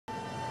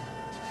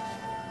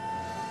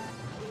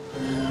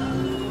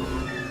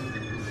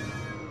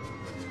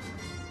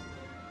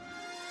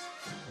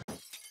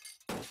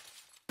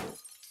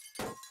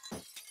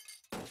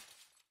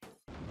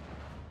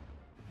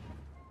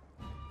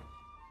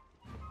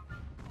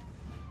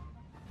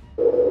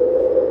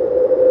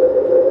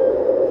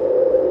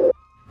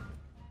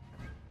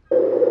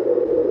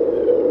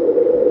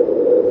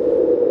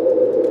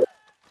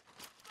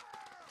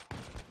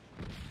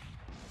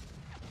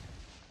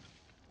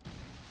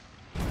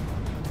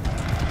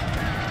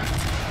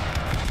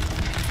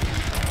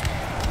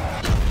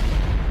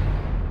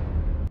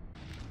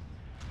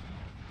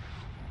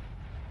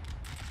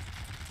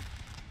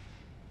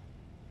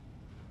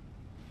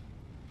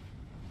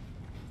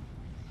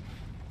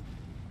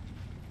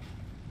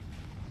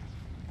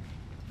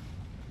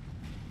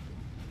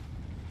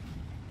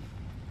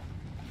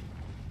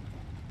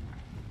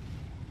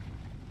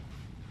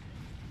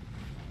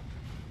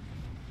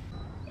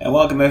And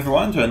welcome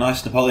everyone to a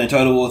nice Napoleon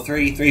Total War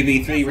 3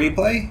 3v3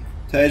 replay.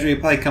 Today's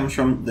replay comes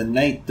from the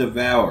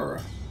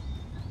Devourer.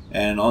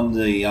 And on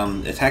the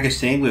attackers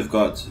team we've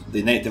got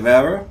the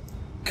Devourer,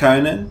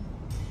 Conan,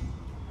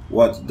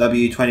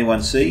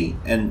 W21C,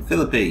 and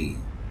Philippe.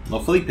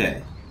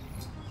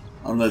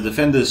 On the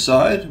defenders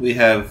side we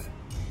have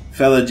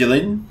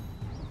Felagilin,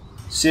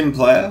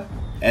 Simplayer,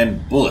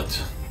 and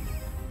Bullet.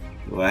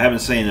 Well, I haven't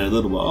seen it in a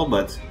little while,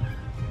 but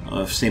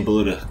I've seen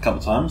Bullet a couple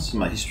of times in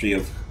my history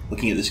of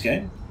looking at this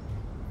game.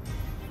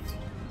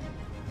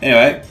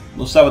 Anyway,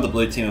 we'll start with the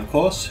blue team, of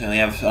course, and we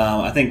have,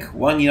 I think,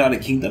 one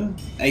United Kingdom,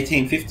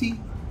 1850,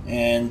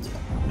 and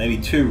maybe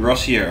two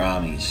Rossier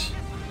armies.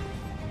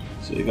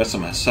 So we've got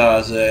some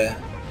Hussars there,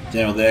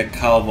 General there,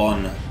 Karl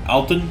von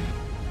Alten,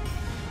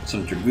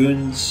 some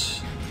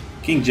Dragoons,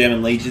 King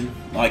German Legion,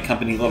 light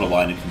company, a lot of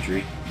light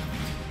infantry.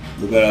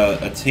 We've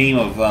got a team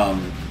of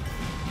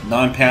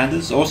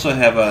 9-pounders, also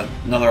have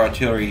another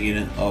artillery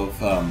unit of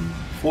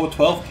 4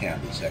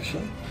 12-pounders,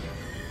 actually.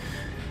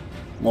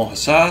 More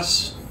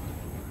Hussars.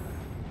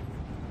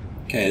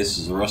 Okay, this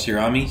is the Rossier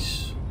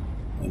armies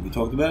that we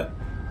talked about.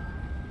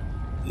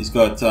 He's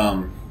got,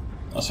 oh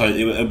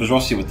sorry, it was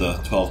Rossier with the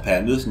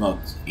 12-pounders, not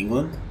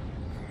England.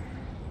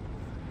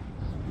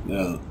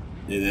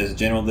 There's a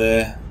general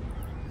there.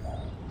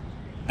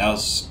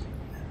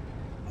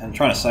 I'm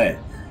trying to say it.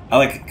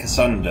 Alec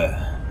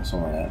Cassander, or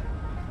something like that.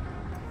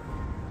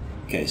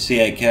 Okay,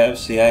 C8 Cav,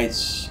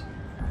 C8s,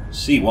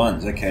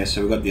 C1s. Okay,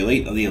 so we've got the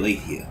elite of the elite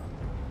here.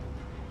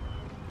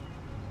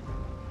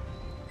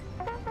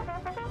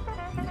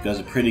 These guys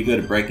are pretty good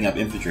at breaking up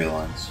infantry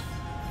lines.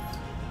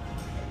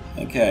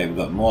 Okay, we've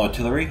got more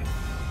artillery.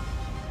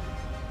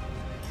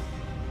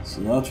 It's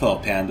another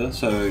 12-pounder,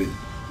 so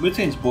blue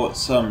team's brought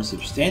some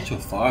substantial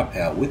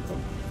firepower with them.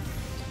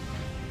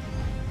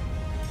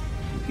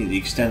 Looking at the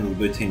extent of the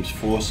blue team's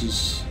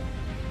forces.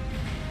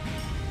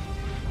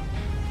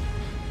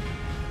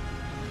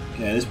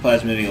 Okay, this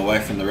player's moving away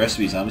from the rest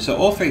of his army, so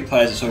all three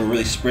players have sort of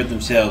really spread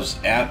themselves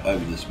out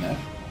over this map.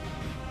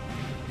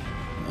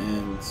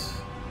 And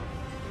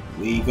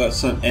we got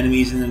some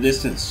enemies in the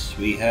distance.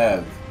 We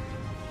have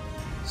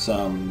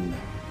some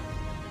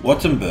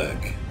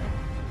Wurttemberg.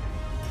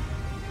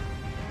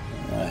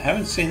 I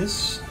haven't seen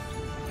this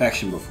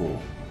faction before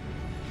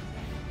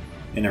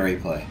in a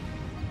replay.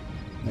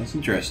 That's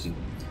interesting.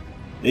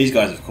 These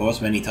guys, of course,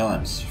 many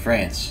times.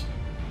 France.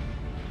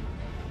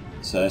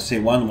 So I see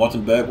one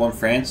Wurttemberg, one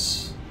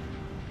France,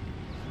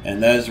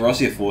 and those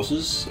Rossier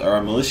forces are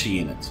a militia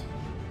unit.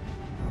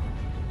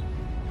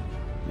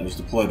 It was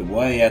deployed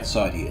way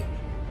outside here.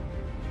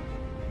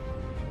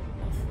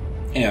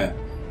 Anyway,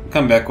 we'll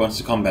come back once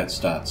the combat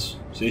starts.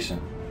 See you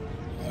soon.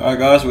 Alright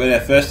guys, we're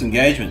at our first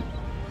engagement.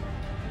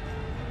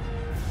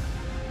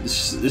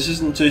 This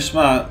isn't too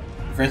smart.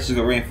 France has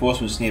got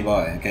reinforcements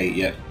nearby. Okay,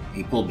 yep,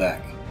 he pulled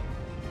back.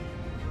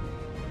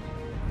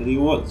 But he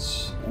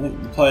was. I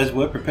think the players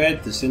were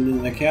prepared to send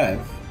in the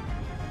cav.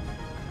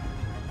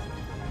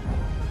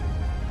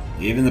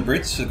 Even the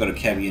Brits have got a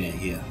cav unit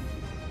here.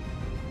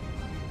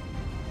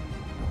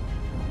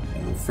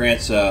 And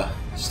France are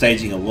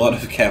staging a lot of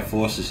cav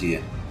forces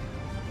here.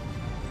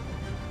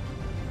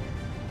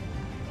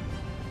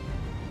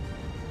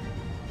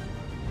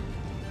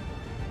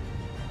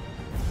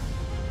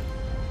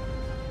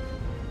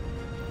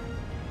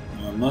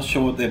 I'm not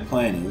sure what their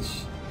plan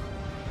is.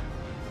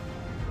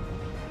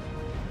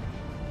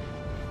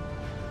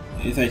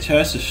 If they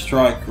chose to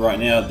strike right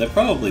now, they'll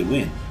probably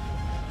win.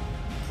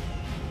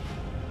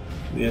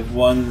 We have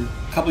a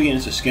couple of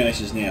units of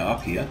skirmishers now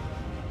up here.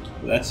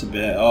 But that's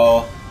about,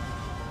 oh,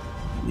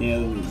 yeah,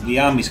 the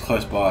army's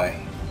close by.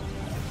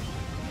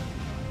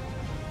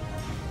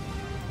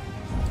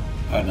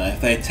 I don't know,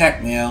 if they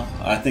attack now,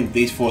 I think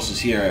these forces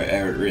here are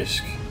at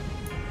risk.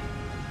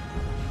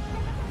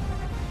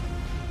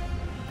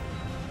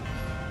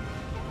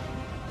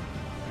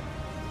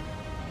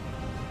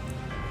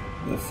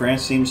 But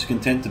France seems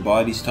content to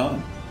bide his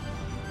time.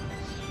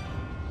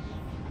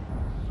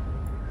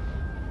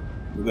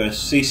 We've got a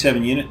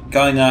C7 unit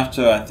going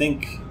after, I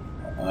think,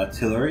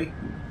 artillery.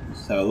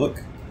 Let's have a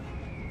look.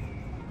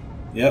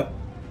 Yep.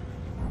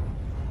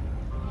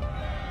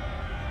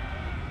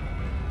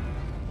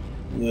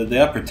 they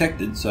are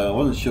protected, so I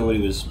wasn't sure what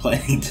he was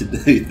planning to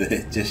do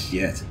there just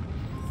yet.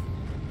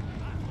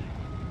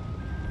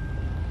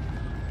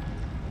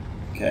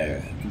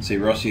 Okay, you can see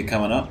Rossia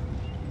coming up.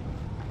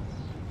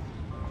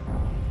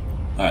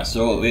 Alright,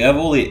 so we have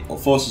all the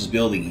forces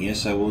building here,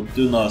 so we'll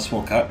do another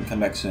small cut and come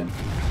back soon.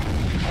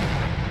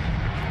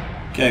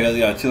 Okay, got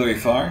the artillery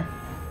fire.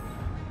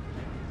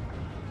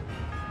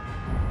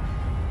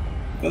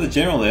 Got the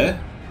general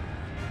there.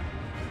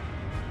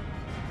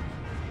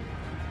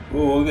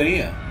 Oh, what have we got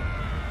here?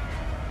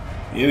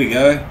 Here we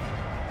go.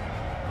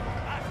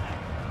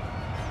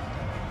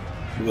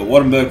 We've got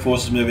Wattenberg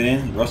forces moving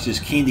in.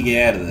 Rossia's keen to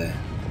get out of there.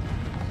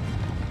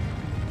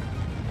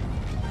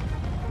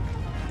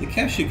 The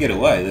Cav should get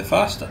away, they're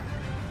faster.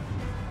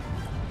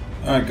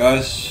 Alright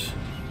guys,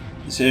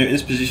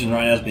 this position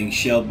right now is being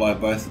shelled by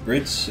both the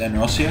Brits and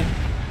Rossia.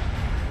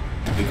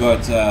 We've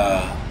got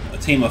a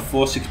team of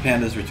 4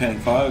 6-pounders returning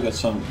fire. We've got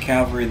some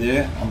cavalry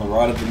there on the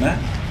right of the map,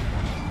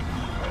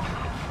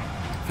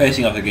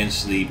 facing up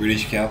against the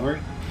British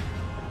cavalry.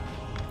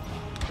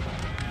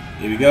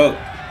 Here we go.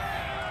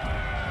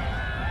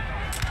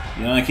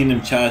 The United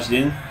Kingdom charged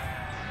in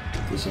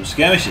to some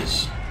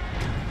skirmishes.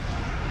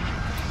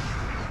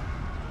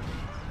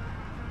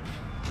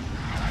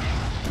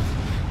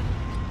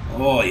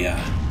 Oh yeah.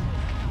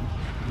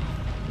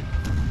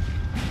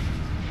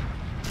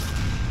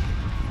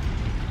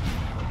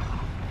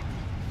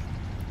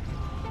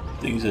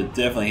 Things are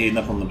definitely heating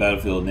up on the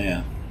battlefield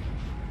now.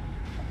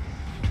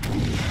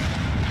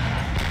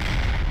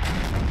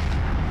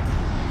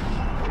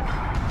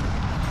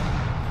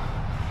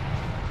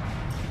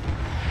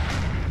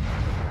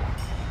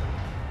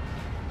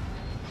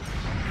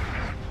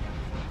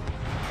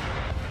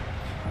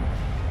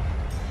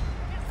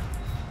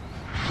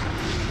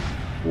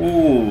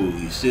 Ooh,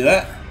 you see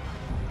that?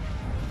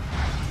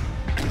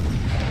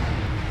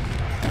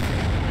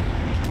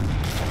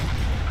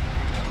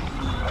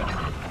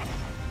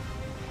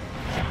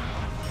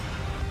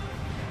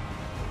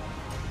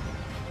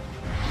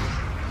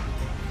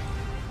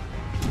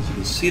 As you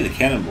can see the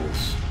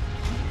cannonballs.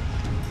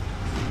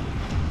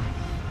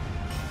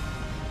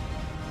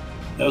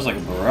 That was like a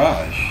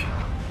barrage.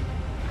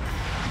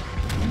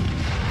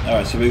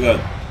 Alright, so we've got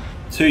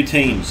 2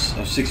 teams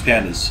of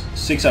 6-pounders,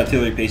 6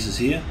 artillery pieces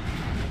here.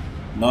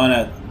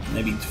 9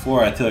 maybe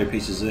 4 artillery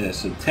pieces there,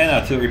 so 10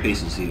 artillery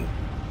pieces here.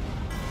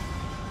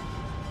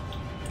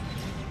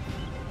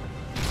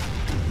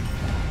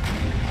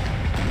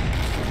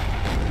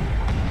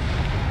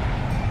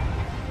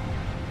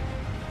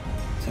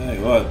 Tell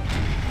you what,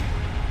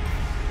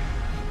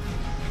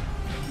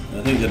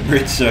 I think the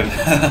Brits are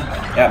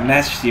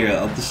outmatched here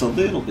just a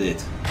little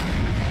bit.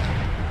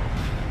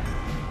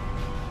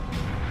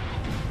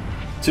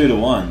 2 to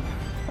 1.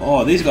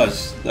 Oh, these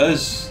guys,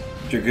 those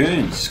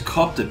Dragoons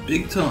copped it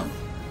big time.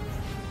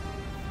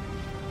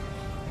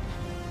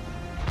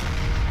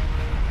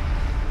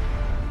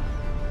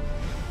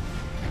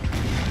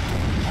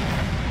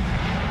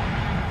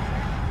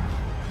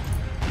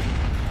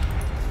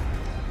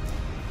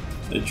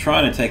 They're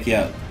trying to take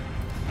out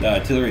the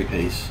artillery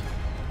piece.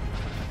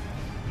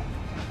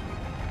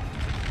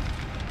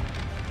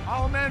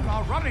 Our men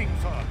are running,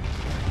 sir.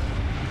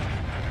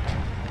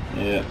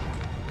 Yeah.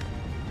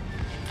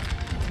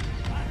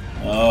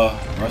 Oh,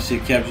 Rossia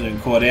captured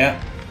and caught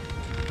out.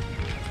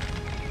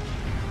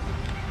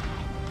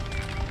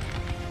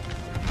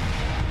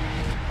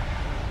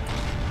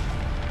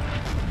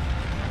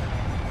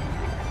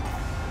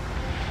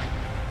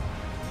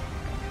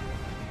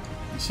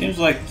 It seems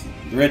like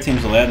the red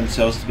team's allowed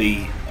themselves to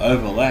be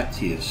overlapped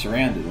here,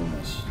 surrounded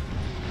almost.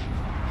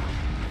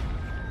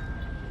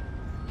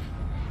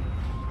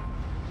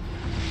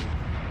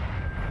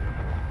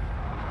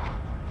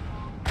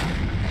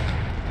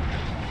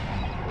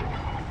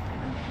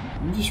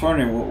 I'm just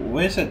wondering,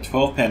 where's that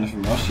 12-pounder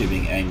from Rossia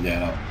being aimed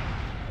at?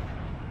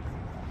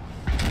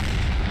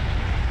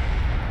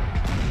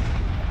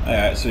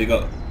 Alright, so we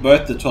got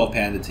both the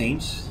 12-pounder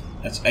teams.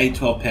 That's 8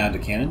 12-pounder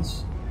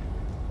cannons.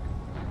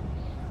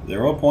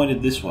 They're all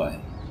pointed this way.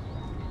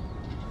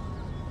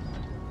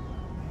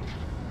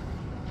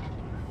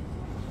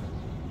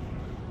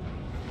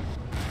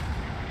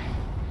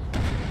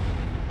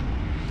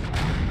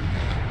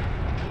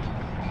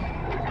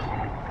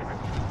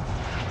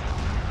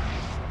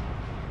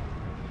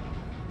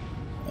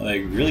 Are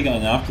they really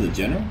going after the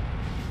general?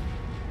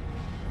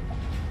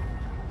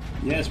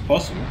 Yeah, it's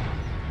possible.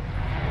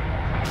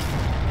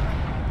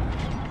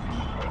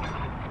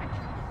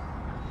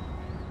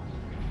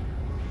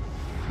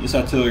 This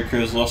artillery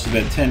crew has lost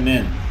about 10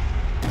 men.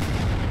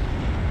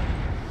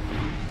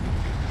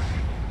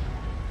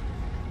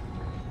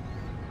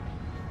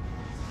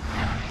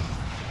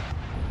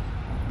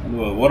 I wonder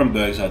what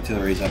Wattenberg's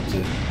artillery is up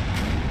to.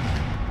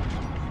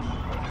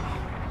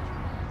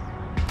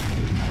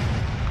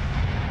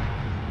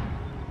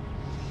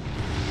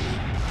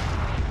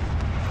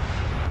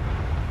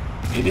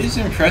 It is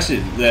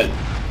impressive that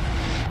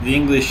the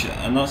English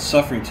are not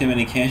suffering too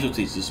many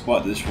casualties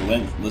despite this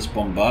relentless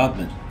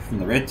bombardment from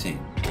the red team.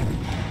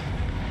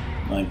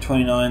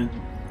 29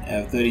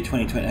 Have 30,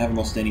 20, 20. Haven't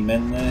lost any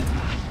men there.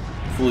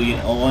 Full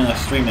unit. Oh, only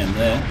lost 3 men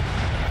there.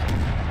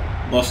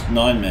 Lost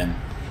 9 men.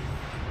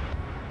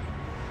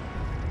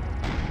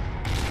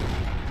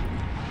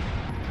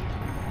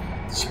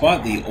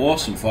 Despite the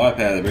awesome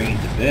firepower they're bringing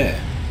to bear,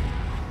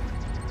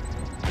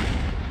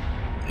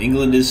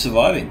 England is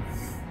surviving.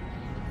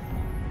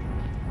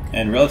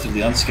 And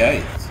relatively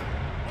unscathed.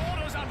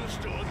 Orders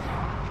understood.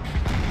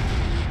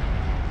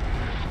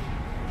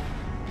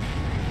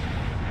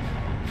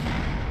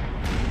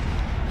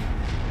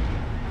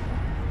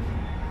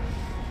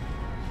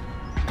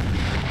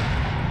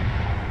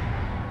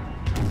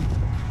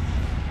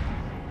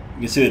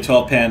 You can see the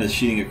 12-pounders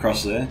shooting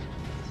across there.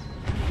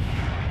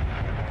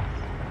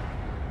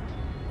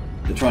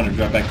 They're trying to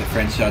drive back the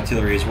French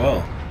artillery as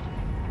well.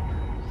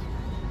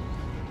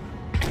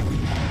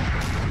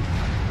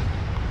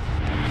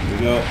 Here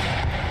we go.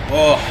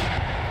 Oh!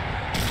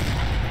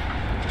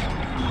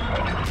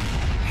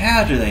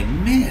 How do they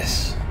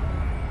miss?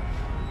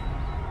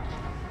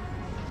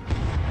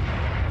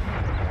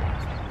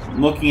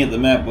 Looking at the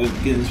map,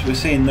 we're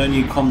seeing no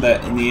new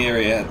combat in the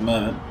area at the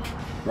moment.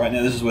 Right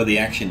now, this is where the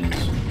action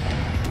is.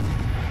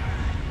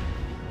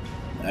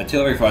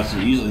 Artillery fights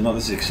are usually not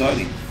this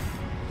exciting.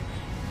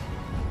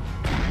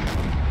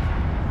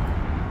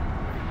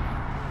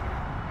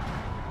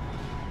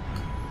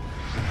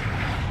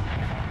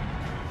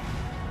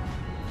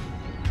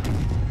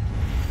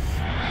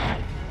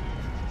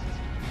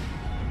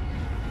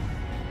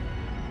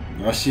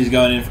 Russia's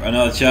going in for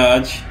another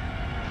charge.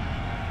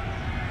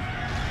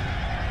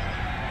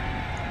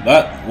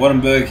 But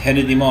Wattenberg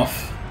headed him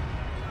off.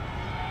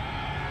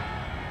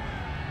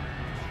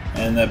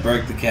 And that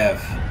broke the cav.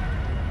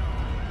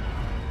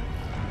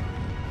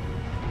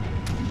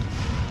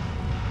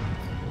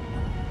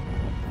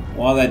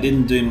 While that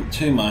didn't do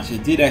too much,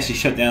 it did actually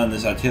shut down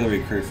this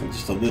artillery crew for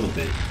just a little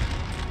bit.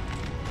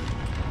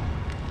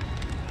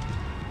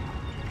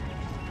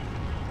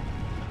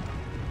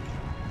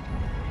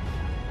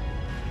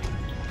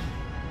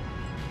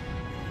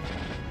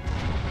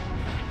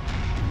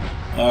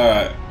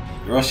 Alright,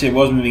 Russia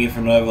was moving in for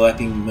an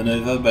overlapping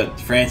maneuver, but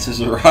France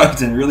has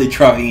arrived and really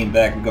driving him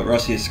back. We've got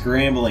Russia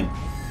scrambling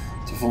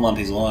to form up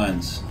his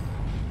lines.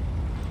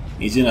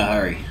 He's in a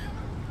hurry.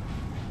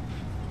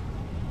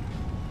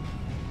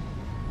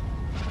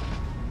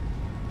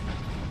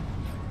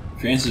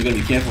 France has got to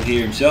be careful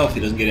here himself,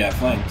 he doesn't get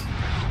outflanked.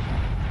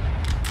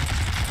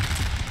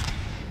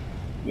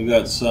 We've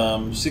got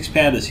some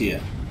 6-pounders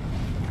here.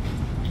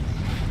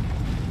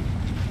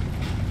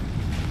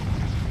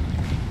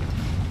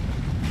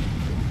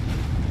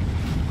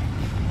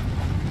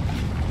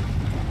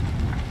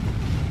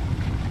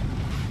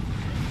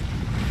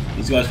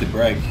 These guys could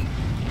break.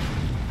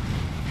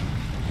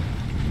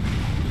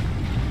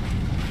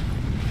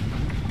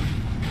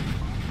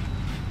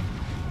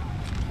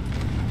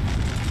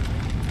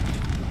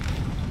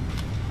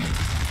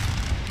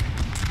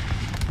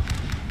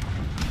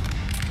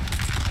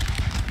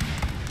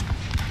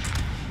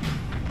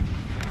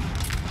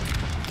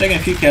 Taking a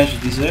few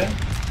casualties there.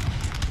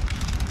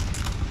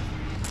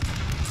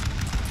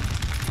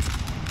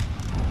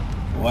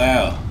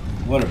 Wow,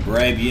 what a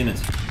brave unit.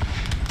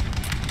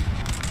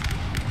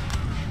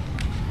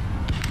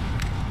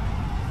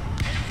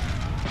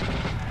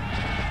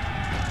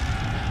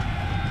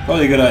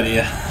 Probably a good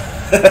idea.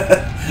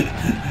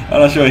 I'm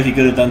not sure if he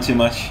could have done too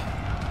much.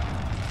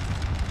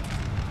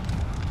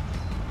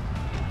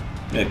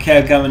 We got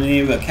Cav coming in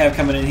here, we got Cav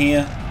coming in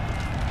here.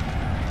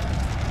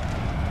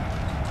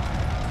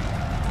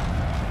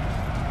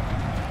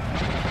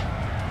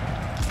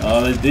 Oh,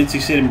 they did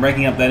succeed in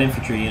breaking up that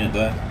infantry unit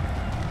though.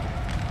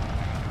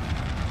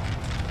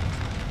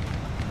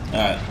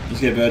 Alright, let's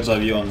get a bird's eye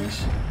view on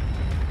this.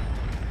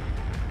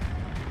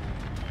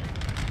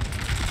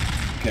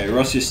 Okay,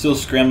 Russia's still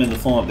scrambling to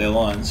form up their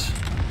lines.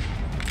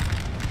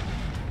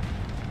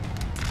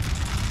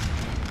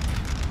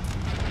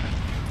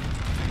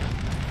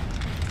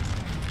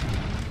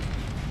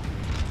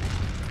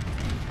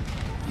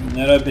 And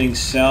that opening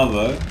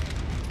salvo.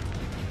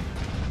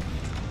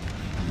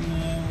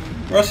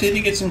 Russia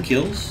did get some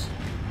kills.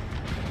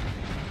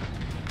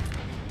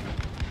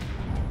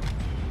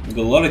 We've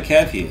got a lot of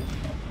cav here.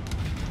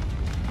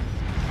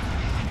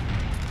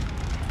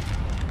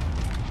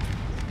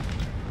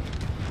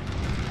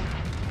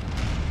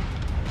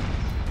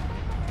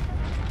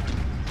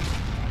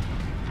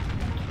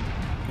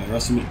 Okay,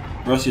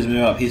 Russia's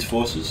moving up his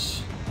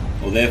forces,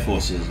 or their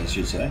forces, I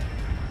should say.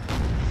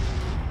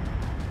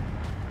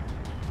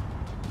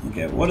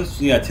 Okay, what is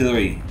the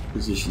artillery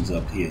positions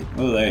up here?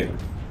 What are they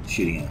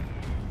shooting at?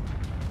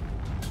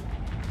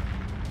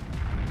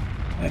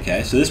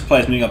 Okay, so this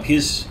player's moving up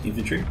his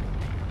infantry.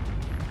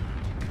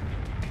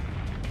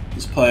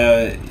 This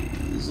player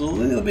is a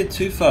little bit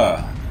too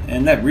far,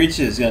 and that ridge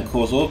is going to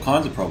cause all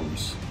kinds of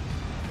problems.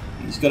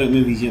 He's got to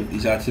move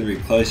his artillery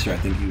closer, I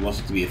think, if he wants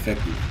it to be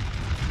effective.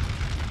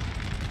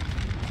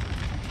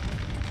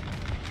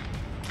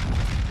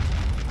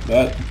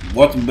 But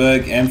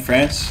Wattenberg and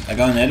France are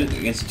going at it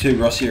against the two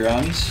Russia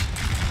armies.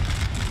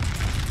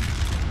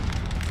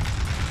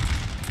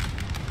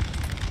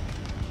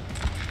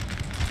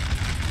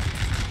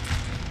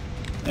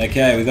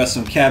 Okay, we got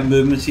some cab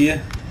movements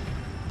here.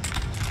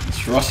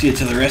 It's Rossier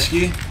to the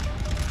rescue.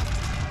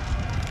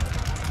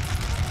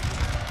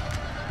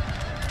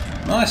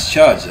 Nice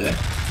charge there.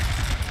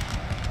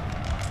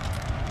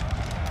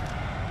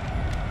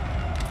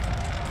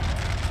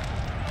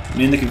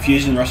 In the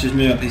confusion, Rossier's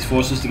moving up his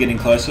forces to getting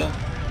closer.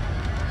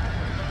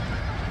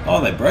 Oh,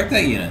 they broke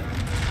that unit.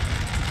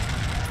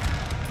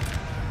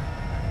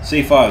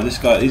 C5, these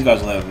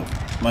guys will have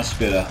a much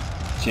better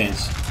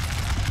chance.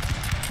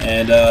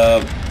 And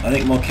I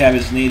think more cav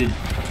is needed.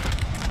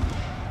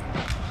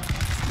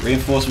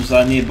 Reinforcements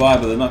are nearby,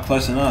 but they're not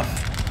close enough.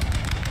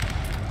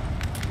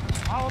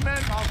 Our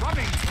men are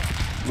running.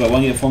 We've got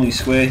one unit forming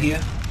square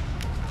here.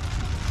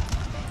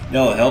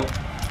 That'll help.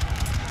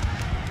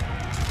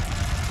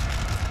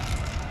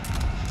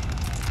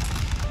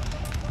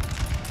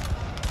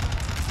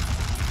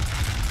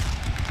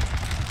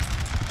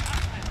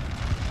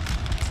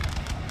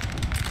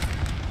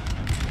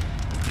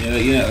 Yeah,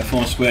 that unit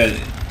form square.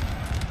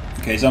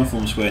 Okay, it's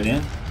unformed square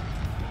now.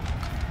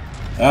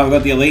 Oh, we've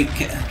got the elite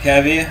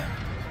cav here.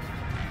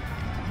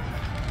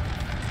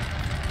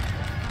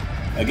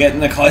 I'm getting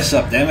the close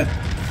up, damn it.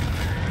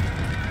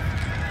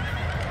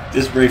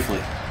 Just briefly.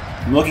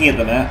 I'm looking at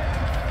the map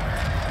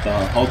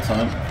the whole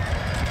time.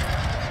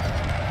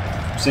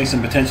 I'm seeing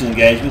some potential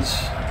engagements.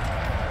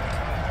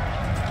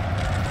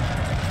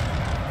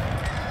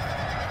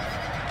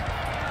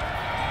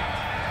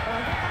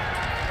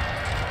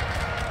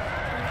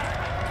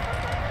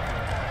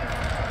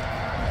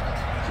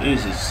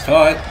 Jeez, it's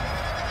tight.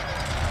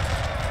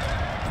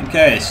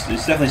 Okay, it's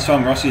definitely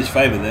swung Rossier's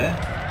favour there.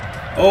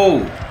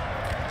 Oh!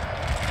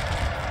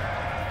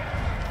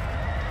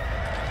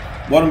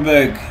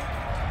 Wattenberg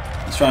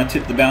is trying to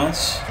tip the balance.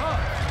 Sir,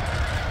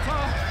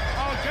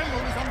 our general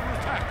is under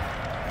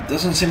attack. It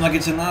doesn't seem like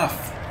it's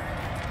enough.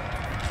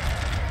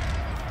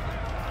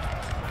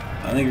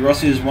 I think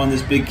Rossier's won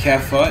this big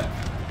cav fight.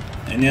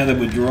 And now they're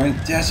withdrawing.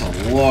 That's a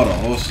lot of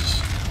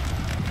horses.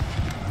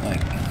 My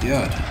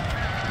God.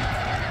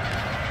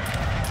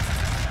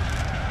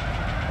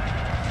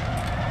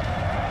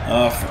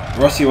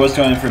 Rossier was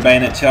going for a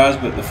bayonet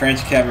charge, but the French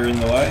cav are in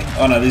the way.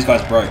 Oh no, these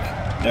guys broke.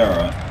 They're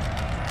alright.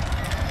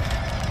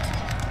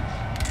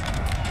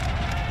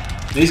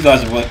 These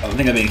guys, I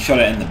think, are being shot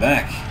at in the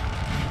back.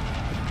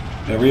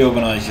 Gotta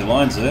reorganise your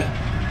lines there.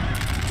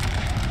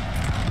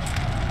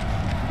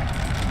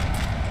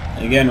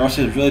 And again,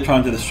 Rossier is really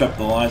trying to disrupt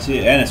the lines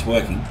here, and it's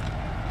working.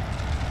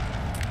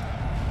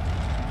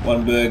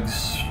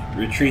 Wattenberg's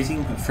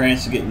retreating, and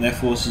France are getting their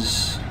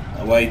forces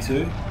away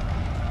too.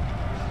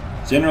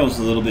 General's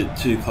a little bit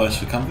too close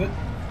for comfort.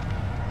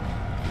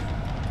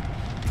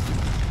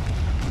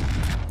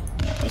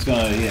 What's going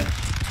on over here?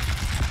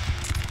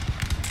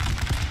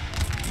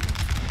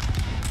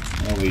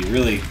 Oh, we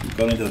really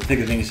got into the thick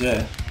of things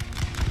there.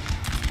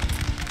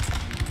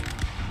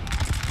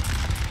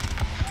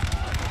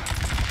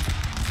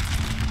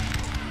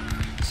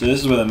 So this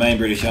is where the main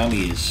British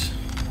army is,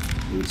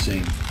 it would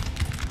seem.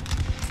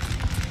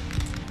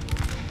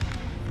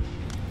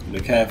 We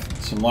have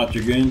some light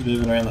dragoons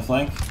moving around the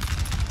flank.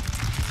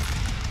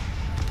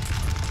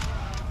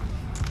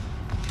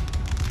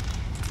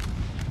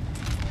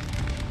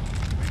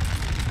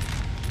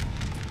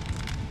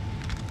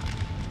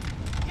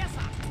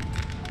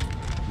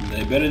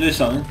 They better do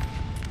something.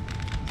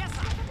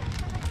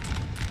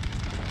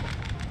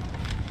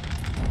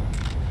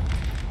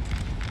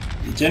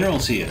 The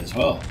general's here as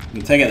well. We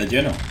can take out the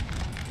general.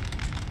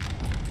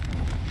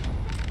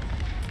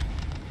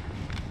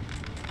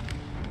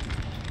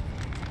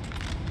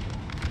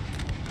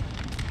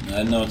 I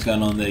don't know what's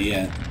going on there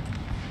yet.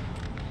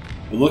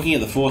 But looking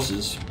at the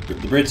forces, the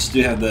Brits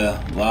do have the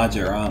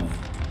larger army.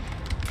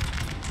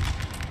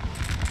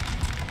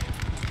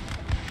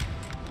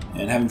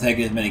 And haven't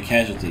taken as many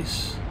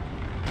casualties.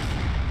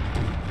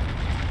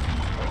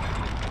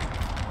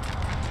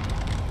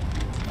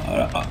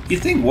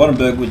 You'd think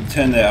Wattenberg would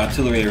turn their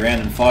artillery around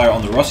and fire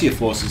on the Rossier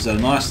forces that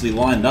are nicely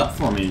lined up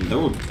for him.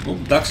 All the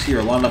ducks here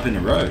are lined up in a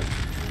row.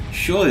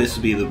 Surely this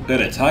would be the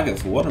better target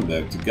for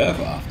Wattenberg to go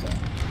after.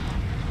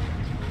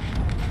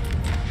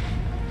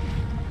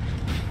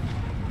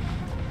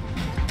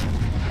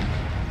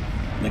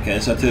 Okay,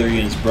 this artillery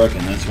unit's broken,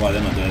 that's why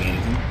they're not doing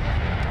anything.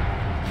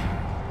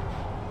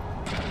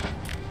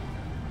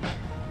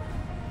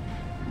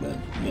 But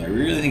yeah, I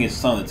really think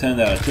it's time to turn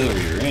that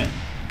artillery around.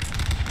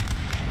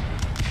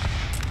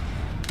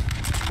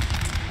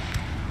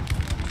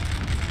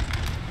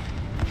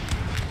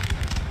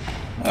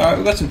 Alright,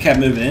 we've got some cav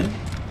moving in.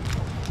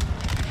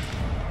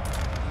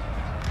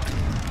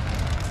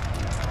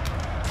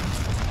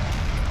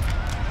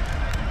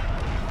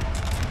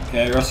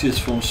 Okay, Rossier's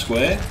formed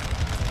square.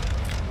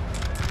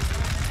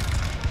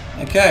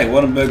 Okay,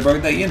 Wattenberg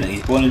broke that unit.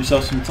 He's bought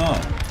himself some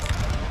time.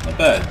 Not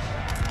bad.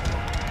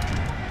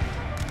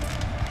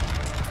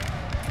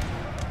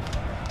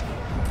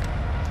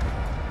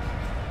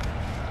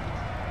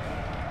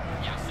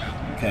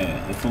 Okay,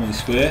 they're forming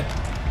square.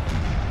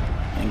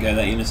 Okay,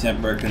 that unit's now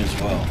broken as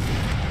well.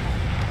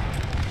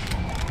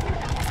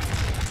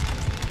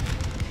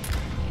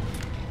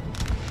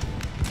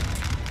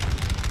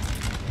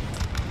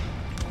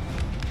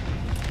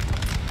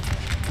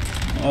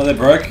 Oh, they're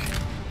broke.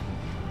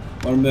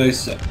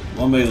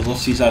 Wartenberg's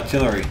lost his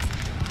artillery.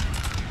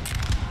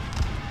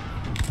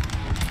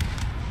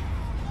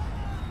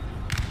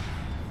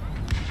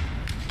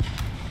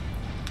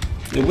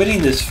 They're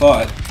winning this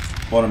fight,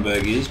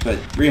 Wartenberg is, but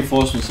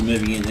reinforcements are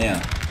moving in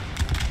now.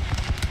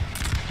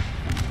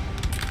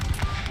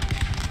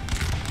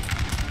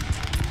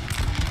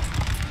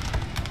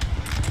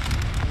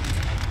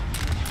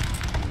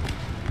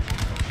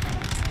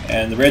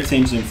 And the red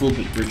team's in full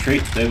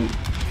retreat. They're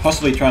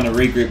possibly trying to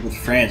regroup with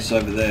France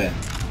over there.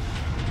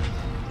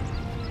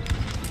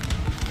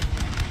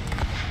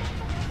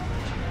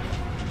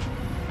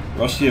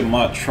 Russia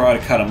might try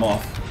to cut them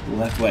off.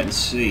 We'll have to wait and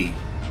see.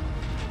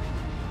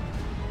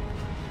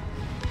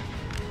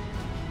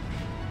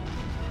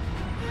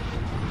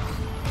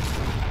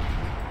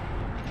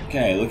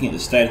 Okay, looking at the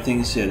state of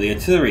things here, the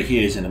artillery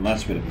here is in a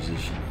much better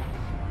position.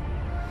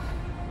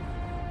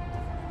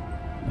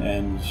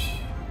 And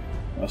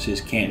Russia's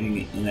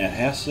camping in that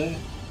house there.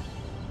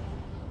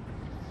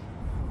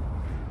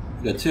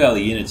 We've got 2 other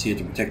units here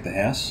to protect the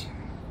house.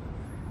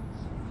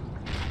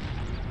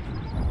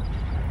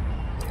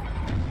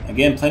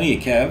 Again, plenty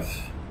of cav.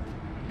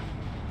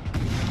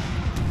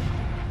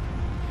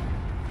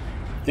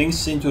 Things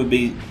seem to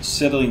be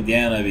settling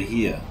down over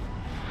here.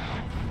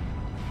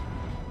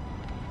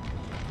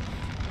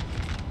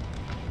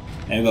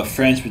 And we've got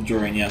France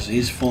withdrawing now, so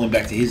he's falling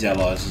back to his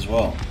allies as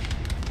well.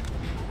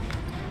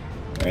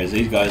 Whereas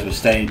these guys were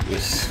staying,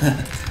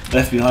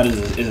 left behind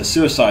as a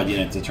suicide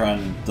unit to try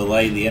and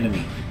delay the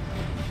enemy.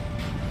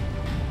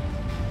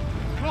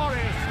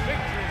 Glorious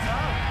victory,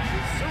 sir,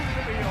 is soon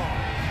to be yours.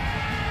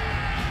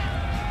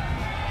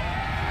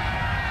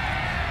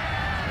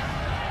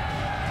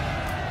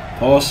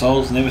 Poor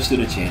souls never stood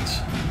a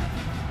chance.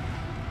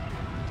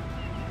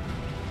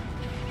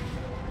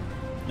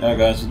 Alright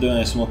guys, we're doing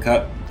a small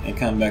cut and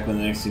come back when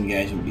the next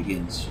engagement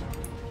begins.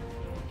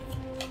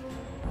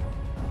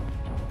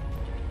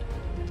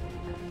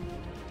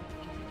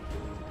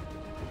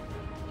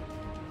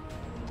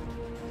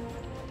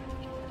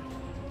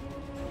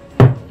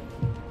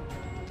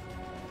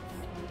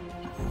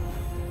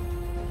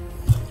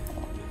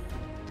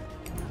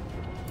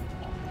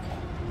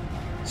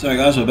 So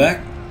guys, we're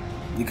back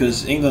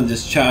because England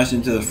just charged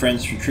into the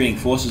French retreating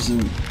forces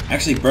and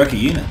actually broke a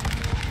unit.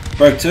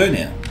 Broke 2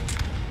 now.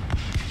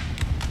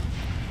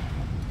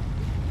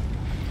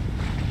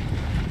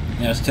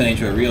 Now it's turning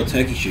into a real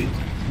turkey shoot.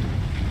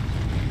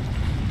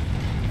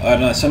 I don't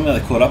know, somehow they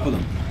caught up with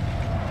them.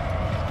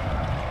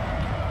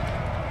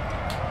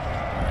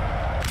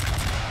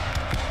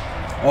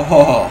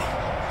 Oh!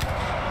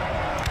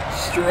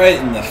 Straight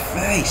in the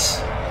face!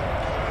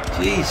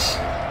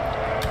 Jeez.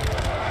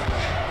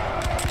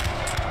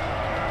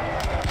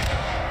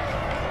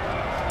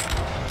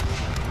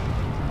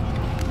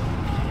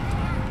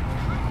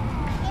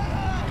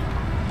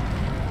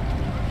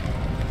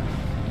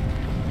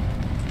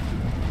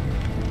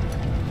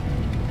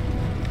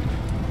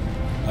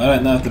 I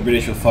don't know if the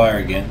British will fire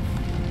again.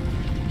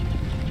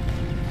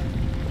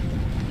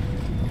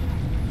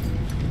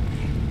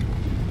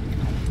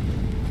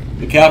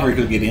 The cavalry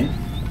could get in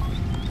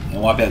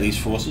and wipe out these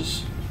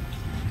forces.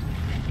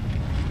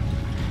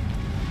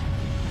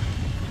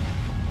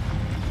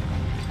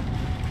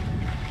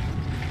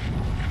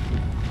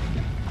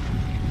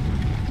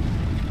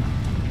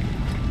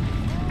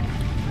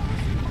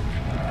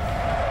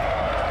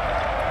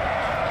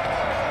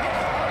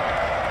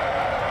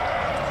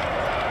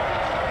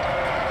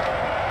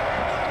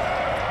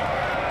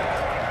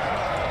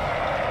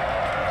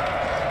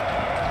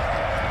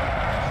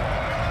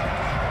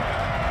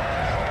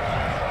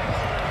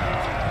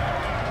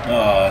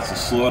 Oh, that's a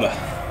slaughter.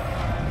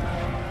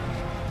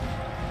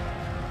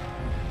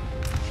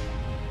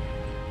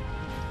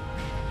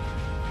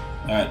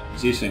 Alright,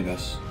 see you soon,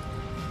 guys.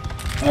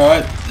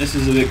 Alright, this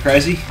is a bit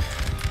crazy.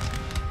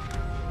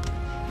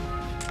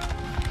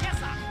 Yes,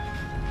 sir.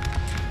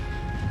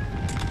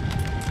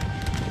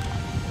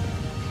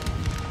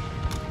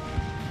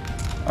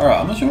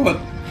 Alright, I'm not sure what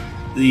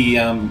the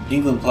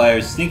England player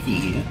is thinking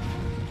here.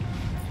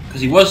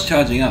 Because he was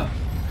charging up.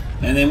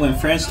 And then when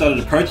France started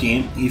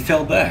approaching him, he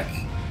fell back.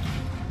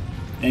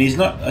 And he's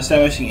not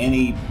establishing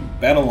any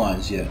battle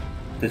lines yet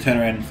to turn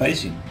around and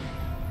face him.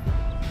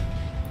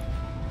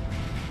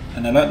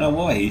 And I don't know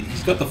why.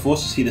 He's got the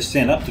forces here to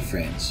stand up to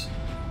France.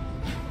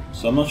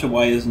 So I'm not sure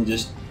why he doesn't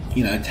just,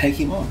 you know, take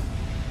him on.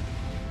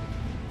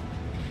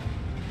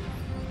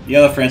 The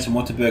other France and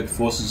Wartenberg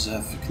forces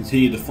have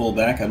continued to fall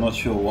back. I'm not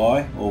sure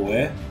why or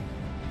where.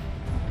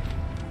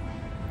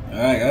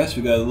 Alright guys,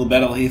 we've got a little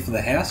battle here for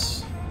the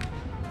house.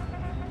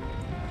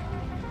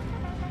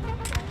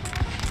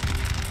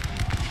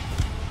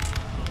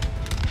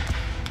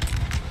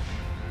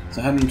 It's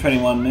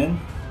 121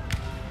 men.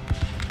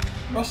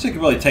 Russia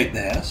could really take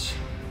the house.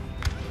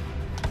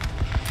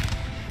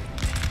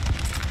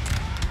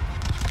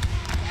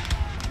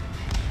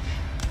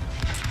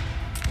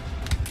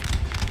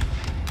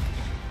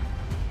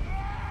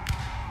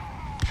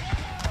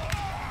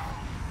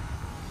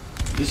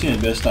 This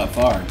unit better start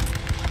firing.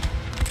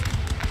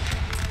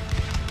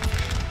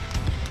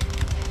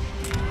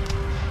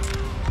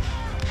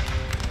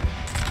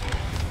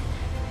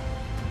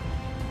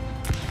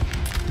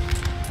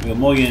 We've got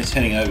more units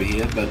heading over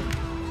here, but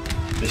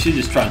they should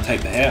just try and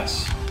take the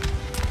house.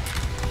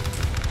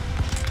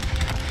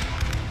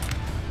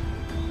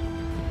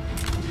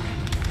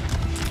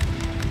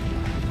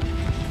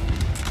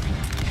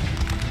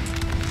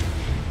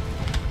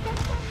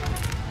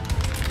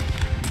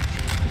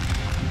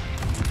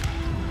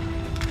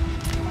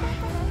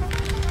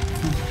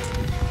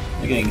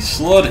 They're getting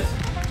slaughtered.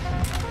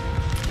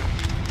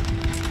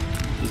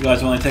 These guys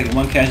have only taken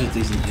one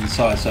casualty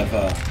inside so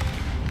far.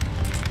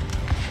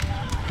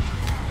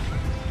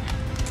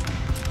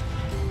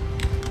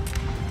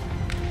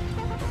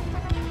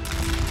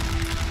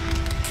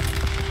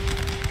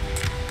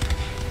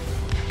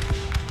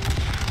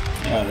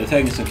 Alright, they're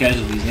taking some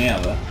casualties now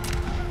though.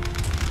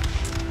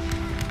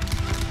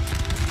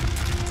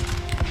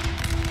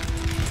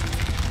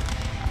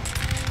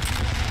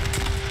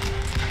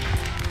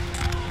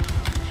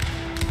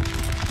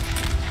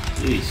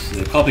 Jeez,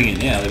 they're copying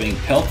it now, they're being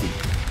pelted.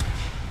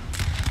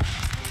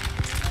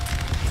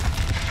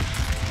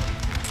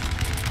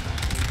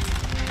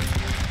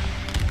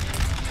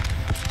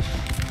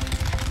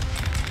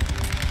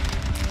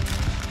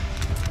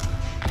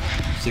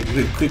 Let's take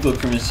a quick look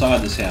from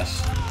inside this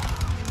house.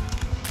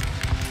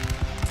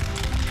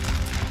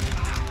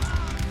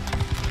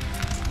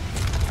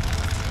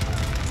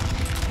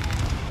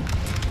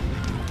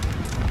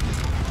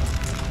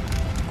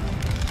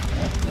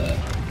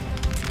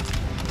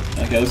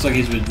 Okay, looks like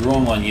he's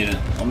withdrawn one unit,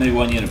 or maybe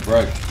one unit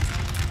broke.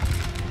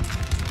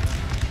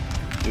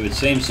 It would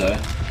seem so. No,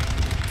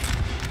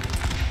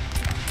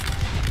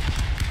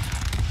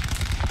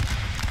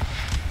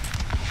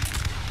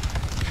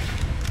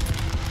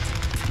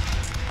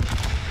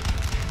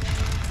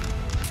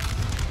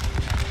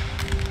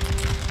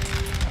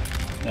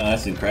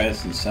 that's incredible,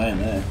 that's insane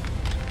there.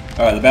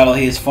 Alright, the battle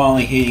here is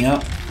finally heating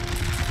up.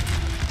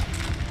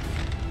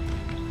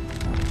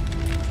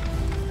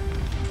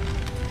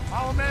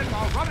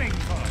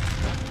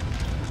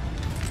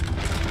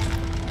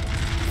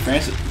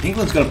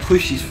 England's got to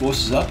push his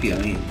forces up here.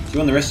 I mean,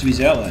 through on the rest of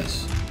his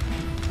allies.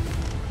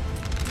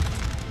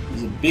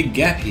 There's a big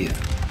gap here.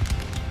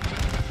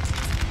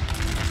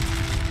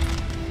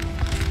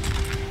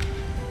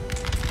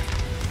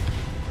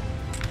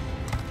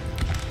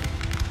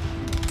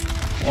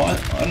 Well,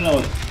 I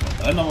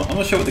don't know. I'm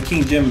not sure what the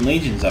King German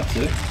Legion's up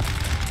to. I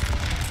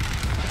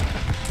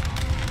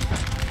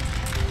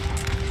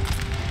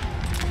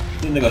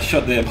think they got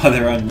shot there by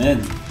their own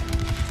men.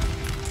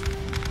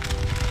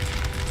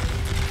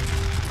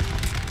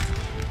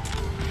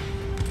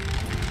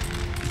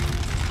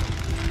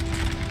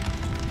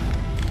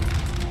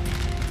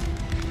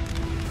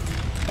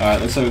 Alright,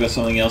 looks like we've got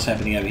something else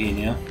happening over here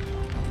now.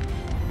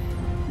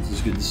 This is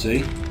good to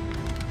see.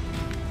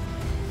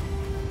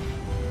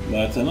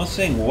 But I'm not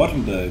seeing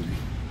Wartenberg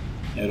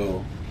at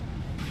all.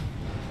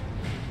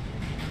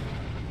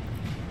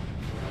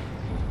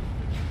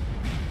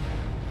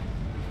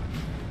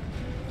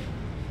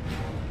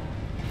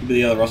 Could be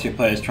the other Russia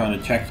players trying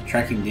to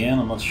track him down,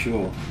 I'm not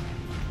sure.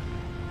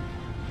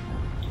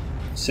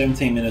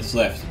 17 minutes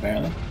left,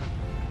 apparently.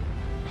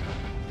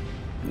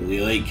 The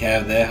elite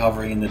cav there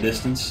hovering in the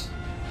distance.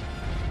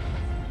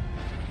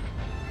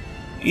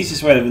 The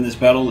easiest way to win this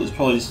battle is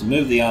probably just to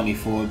move the army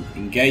forward,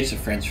 engage the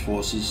French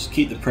forces,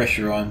 keep the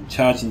pressure on,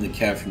 charging the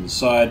cav from the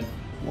side,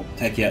 or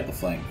take out the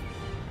flank.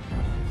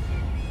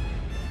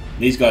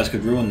 These guys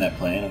could ruin that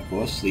plan, of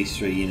course, these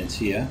three units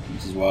here,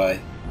 which is why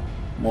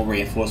more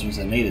reinforcements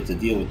are needed to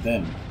deal with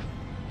them.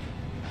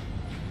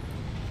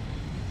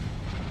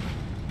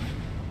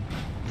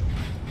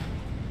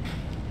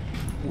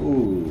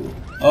 Ooh.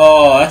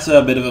 Oh, that's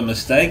a bit of a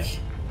mistake.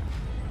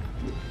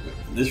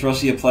 This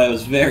Russia player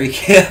was very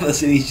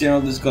careless and his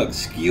general just got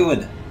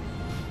skewered.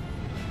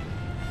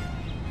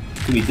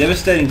 Could be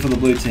devastating for the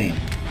blue team.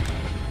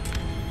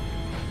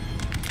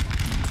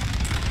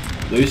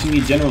 Losing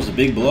your general is a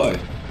big blow.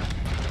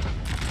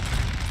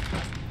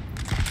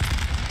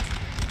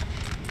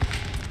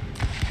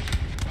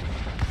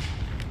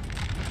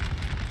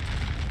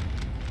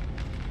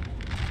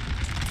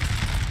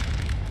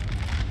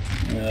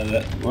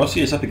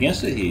 Russia is up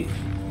against it here.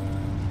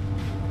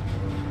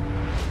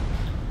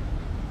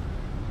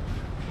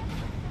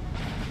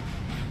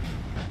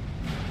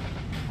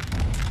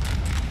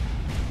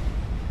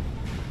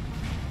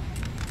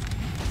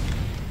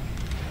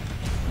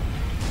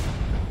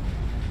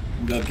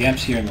 We've got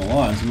gaps here in the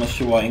lines. I'm not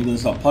sure why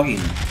England's not plugging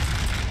them.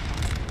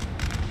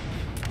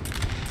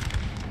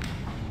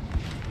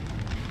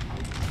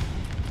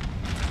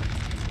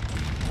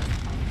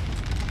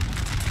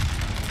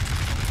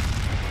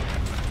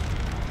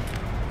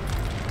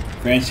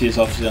 France here is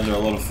obviously under a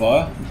lot of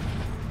fire.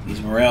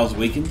 His morale's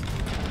weakened.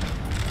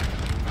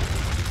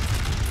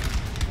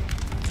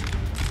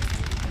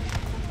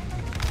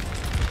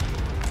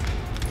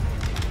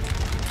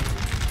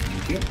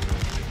 Thank you.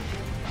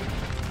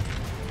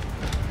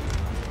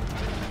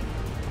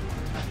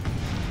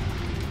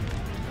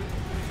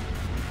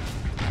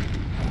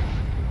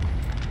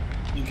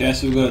 Okay,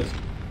 so we've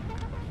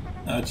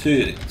got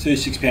two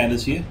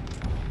 6-pounders here.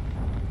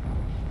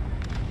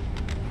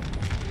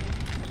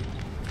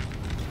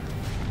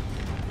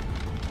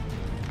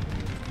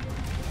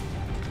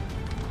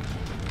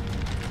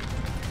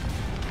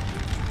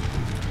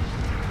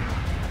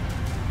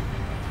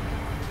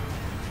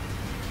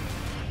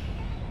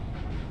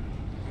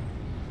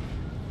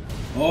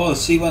 Oh, the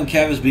C1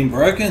 cav has been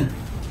broken.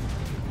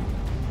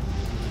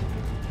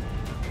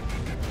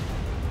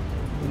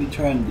 What are you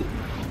trying to do?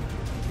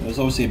 There was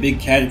obviously a big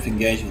cav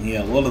engagement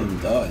here. A lot of them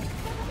died.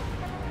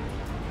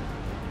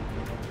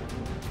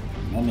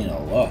 I mean, a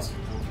lot.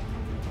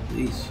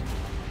 Jeez.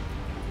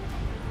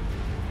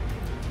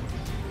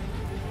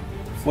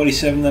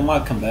 47, they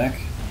might come back.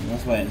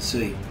 Let's wait and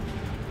see.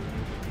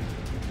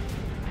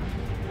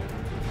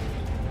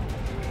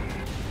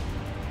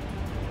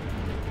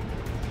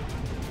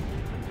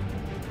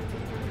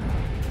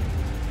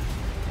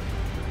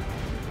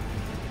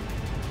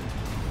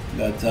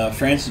 But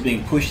France is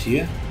being pushed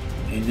here,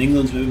 and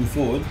England's moving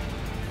forward.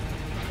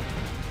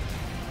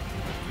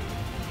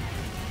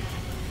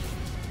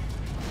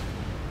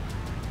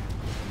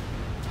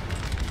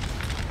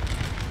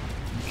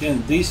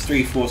 Again, these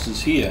three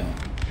forces here,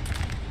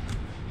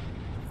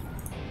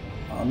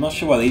 I'm not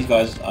sure why these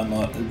guys are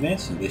not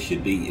advancing. They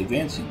should be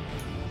advancing.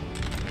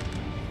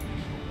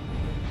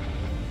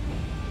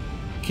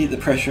 Keep the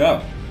pressure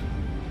up.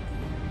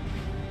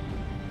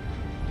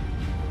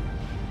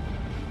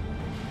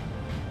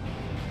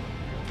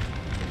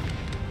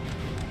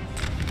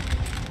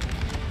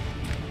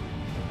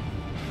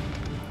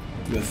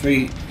 We've got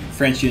 3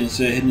 French units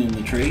there hidden in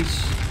the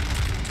trees.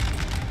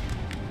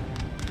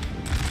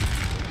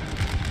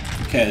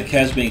 Okay, the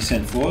cav's being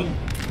sent forward.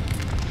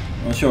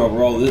 I'm not sure what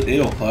role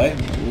it'll play.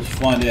 We'll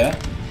find out.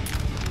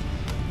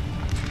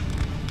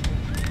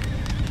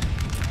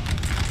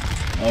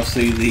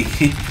 Obviously, the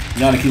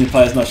United Kingdom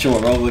player's not sure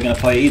what role they're going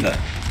to play either.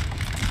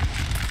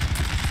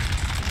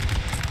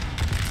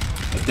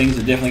 But things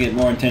are definitely getting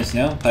more intense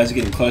now. Players are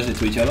getting closer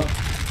to each other.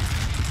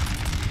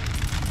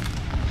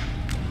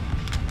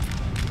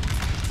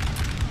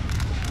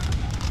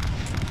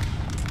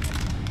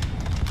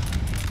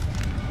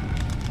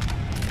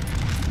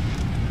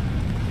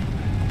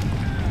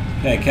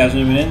 Okay, Cavs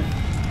moving in.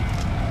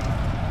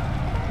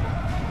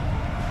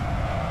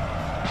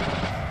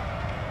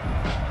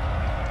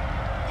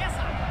 Yes,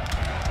 sir.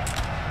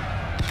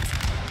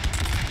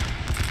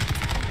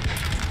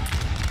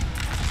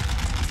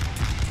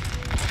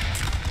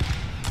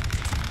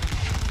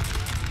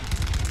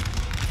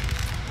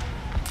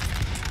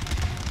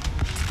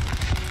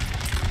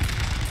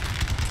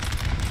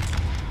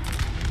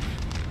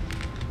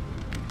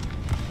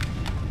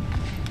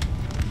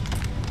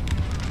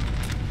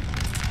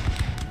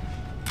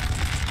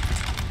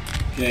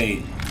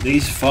 Okay,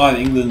 these 5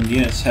 England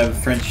units have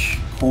French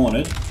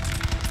cornered.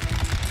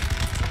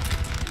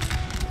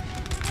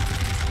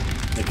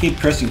 They keep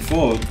pressing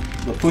forward,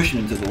 but pushing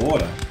into the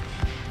water.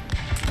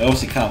 They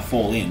obviously can't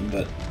fall in,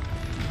 but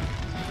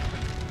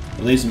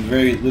it leaves them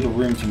very little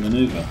room to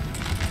maneuver.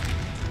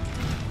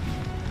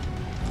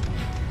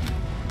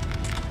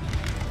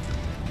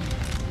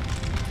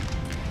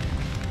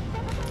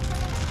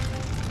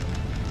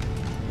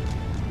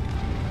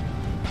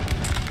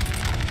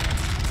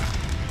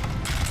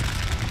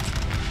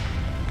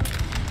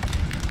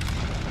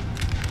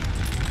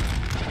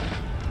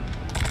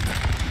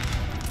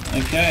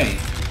 Okay,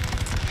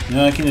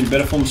 now I can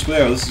better form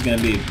square, or this is going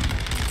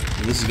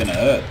to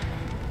hurt.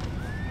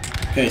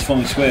 Okay, it's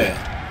forming square.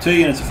 2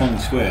 units are forming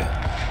square.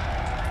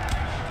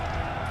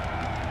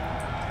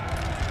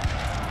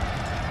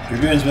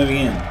 Dragoons moving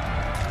in,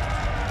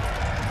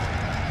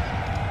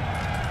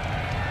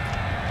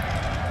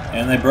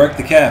 and they broke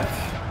the cap.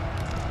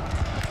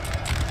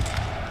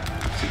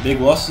 It's a big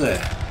loss there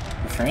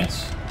for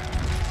France.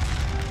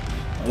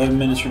 11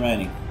 minutes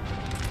remaining.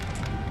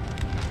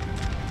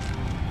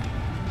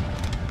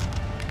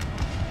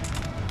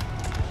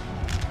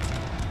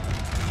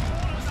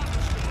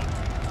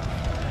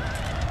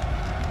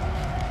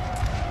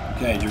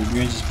 Okay,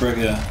 Dragoons just broke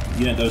a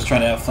unit that was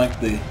trying to outflank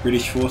the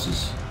British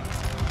forces.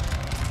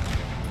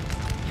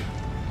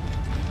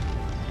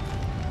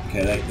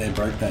 Okay, they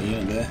broke that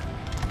unit there.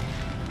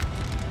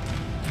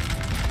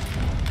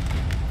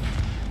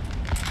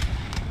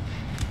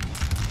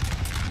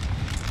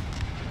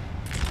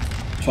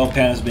 £12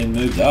 has been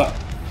moved up.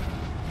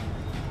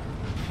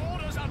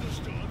 Orders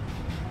understood.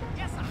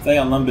 Yes, sir. If they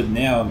outnumbered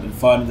now and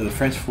fight into the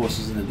French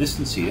forces in the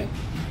distance here,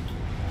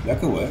 that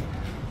could work.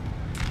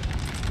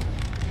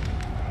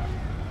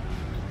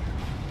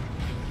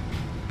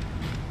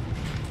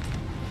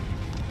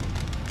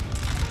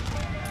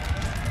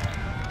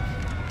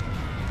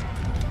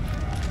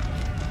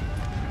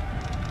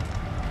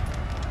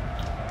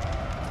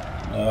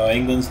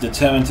 England's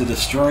determined to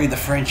destroy the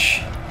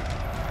French.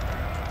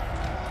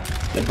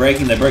 They're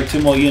breaking, they broke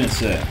 2 more units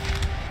there.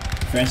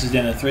 France is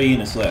down to 3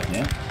 units left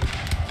now.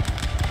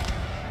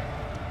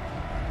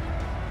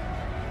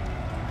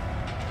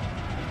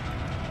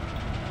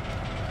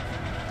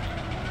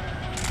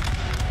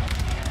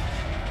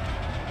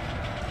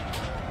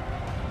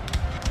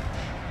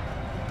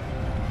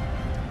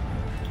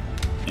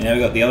 And now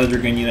we've got the other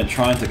Dragoon unit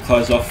trying to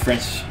close off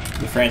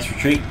the French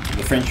retreat.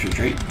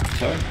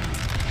 Sorry.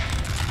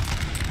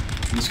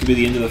 This could be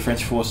the end of the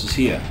French forces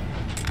here.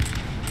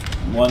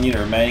 1 unit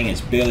remaining,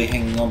 it's barely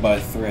hanging on by a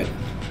thread.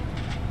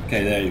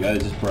 Okay, there you go, they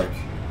just broke.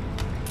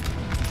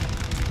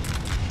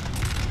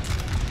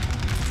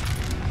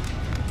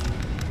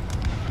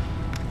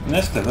 And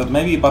that's clever.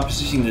 Maybe by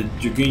positioning the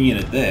Dragoon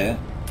unit there,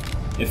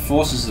 it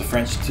forces the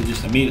French to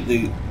just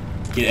immediately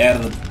get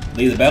out of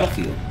leave the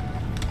battlefield.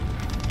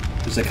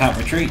 Because they can't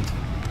retreat.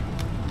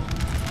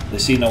 They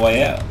see no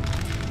way out.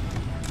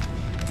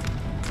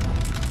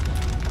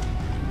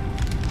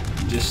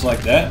 Just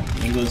like that,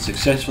 England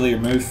successfully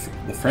removed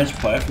the French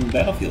player from the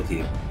battlefield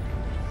here.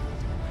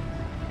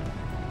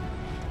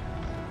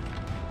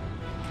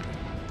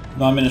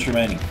 9 minutes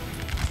remaining.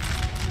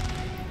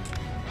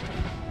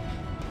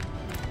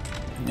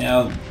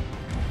 Now,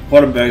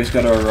 Waterberg's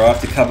got to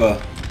arrive to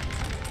cover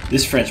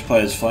this French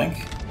player's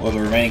flank, or the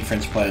remaining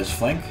French player's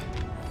flank,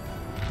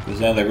 because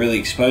now they're really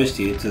exposed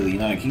here to the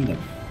United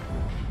Kingdom.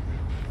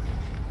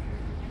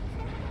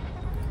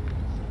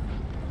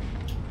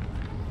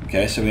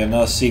 Okay, so we have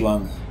another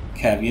C1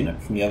 cav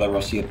unit from the other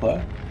Russia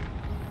player.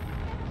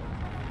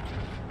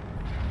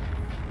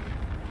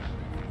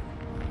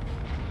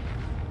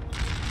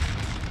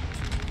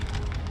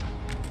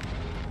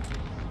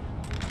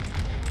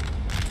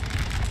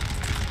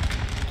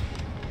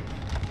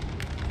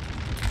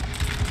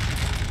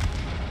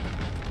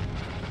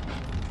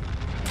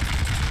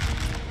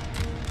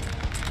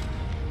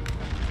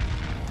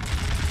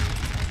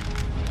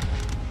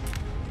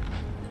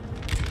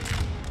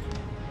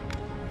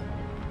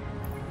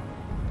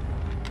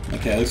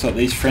 Okay, looks like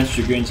these French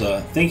Dragoons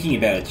are thinking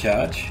about a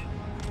charge.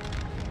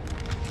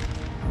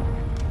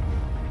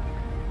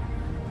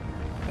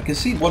 I can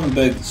see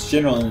Wattenberg's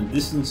general in the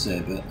distance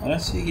there, but I don't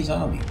see his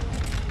army.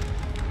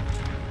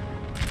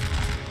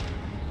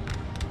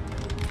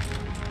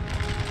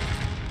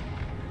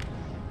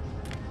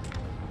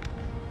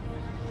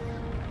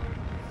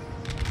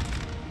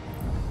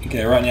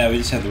 Okay, right now we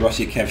just have the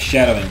Russia cav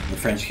shadowing the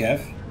French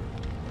cav.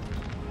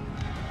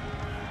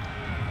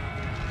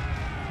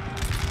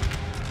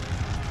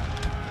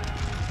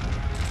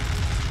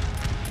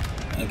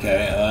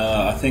 Okay,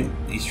 I think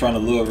he's trying to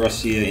lure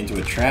Russia into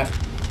a trap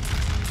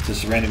to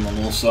surround him on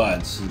all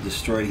sides and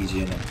destroy his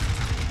unit.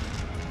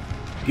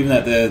 Given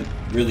that they're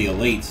really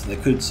elite, they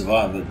could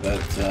survive it,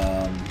 but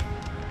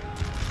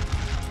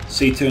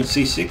C2 and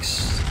C6,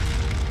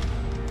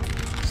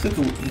 still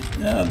could,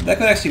 that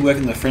could actually work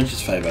in the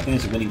French's favour. I think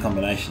it's a winning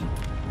combination.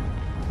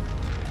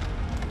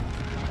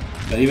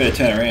 But he better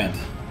turn around.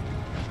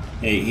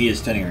 Yeah, he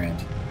is turning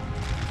around.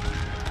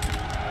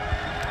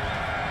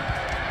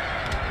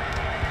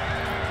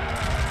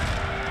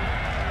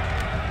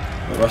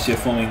 Russia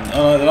forming.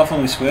 Oh no, they're not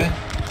forming square.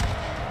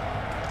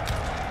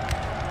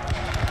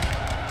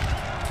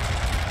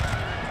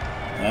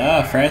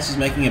 Ah, France is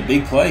making a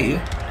big play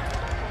here.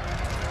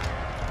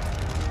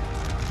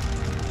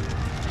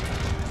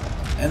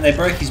 And they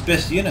broke his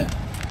best unit.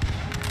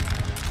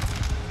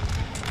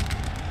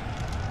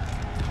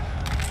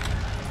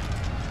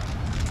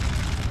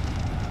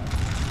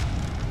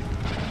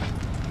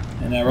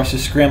 And now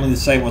Russia's scrambling to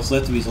save what's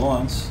left of his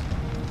alliance.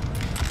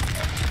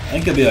 I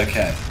think he'll be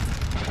okay.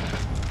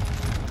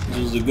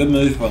 This was a good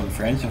move by the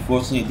French.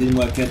 Unfortunately, it didn't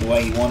work out the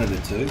way he wanted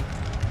it to.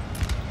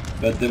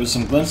 But there was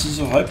some glimpses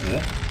of hope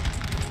there.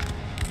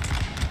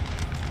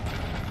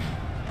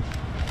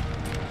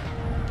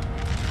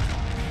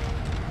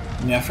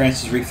 Now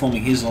France is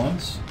reforming his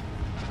lines.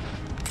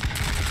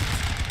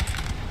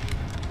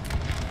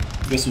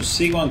 We've got some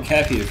C1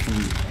 cav here from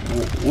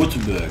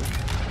Württemberg.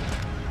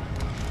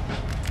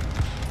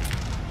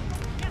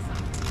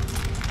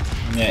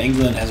 Now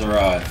England has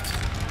arrived.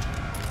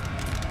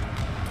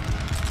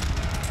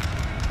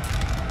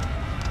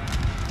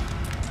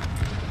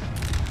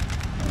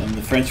 And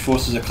the French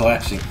forces are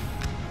collapsing.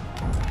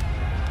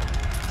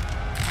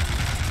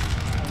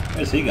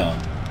 Where's he going?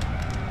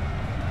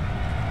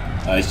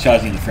 Oh, he's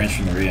charging the French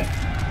from the rear.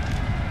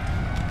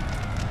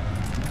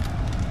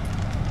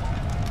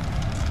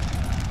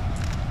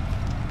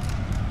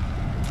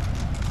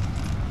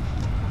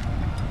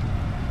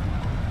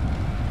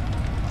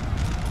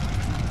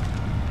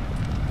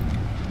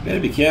 Better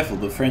be careful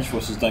the French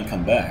forces don't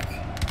come back.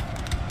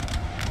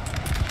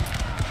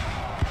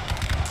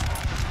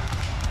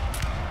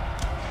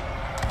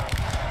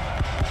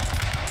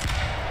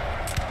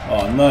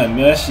 Oh, no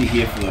mercy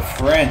here for the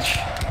French.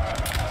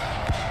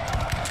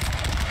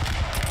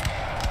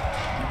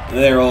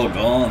 They're all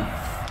gone.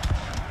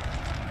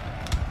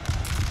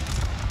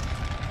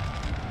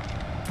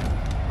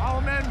 Our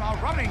men are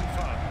running,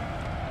 sir.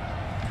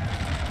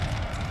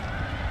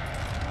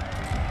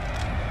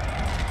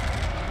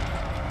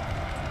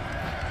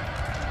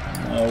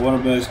 One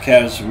of those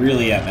cavs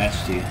really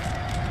outmatched here.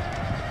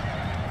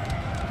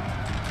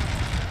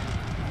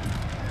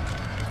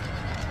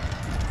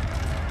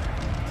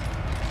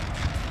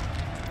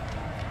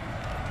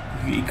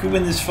 He could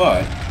win this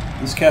fight,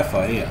 this cav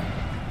fight here.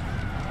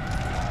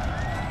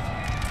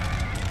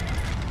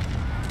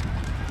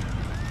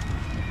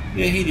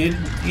 Yeah, he did.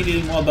 He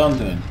did. Well done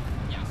to him.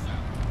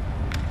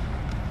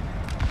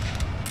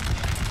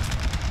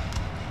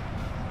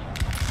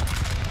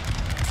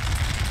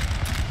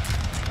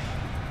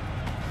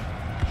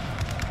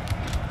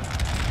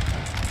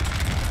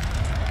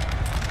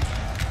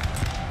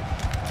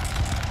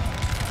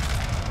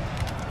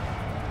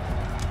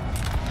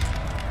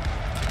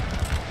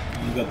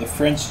 We've got the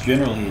French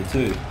general here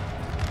too.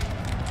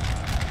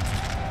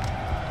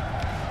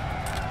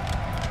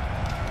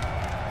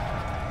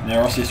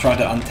 Now Rossi is trying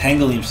to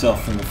untangle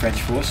himself from the French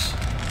force.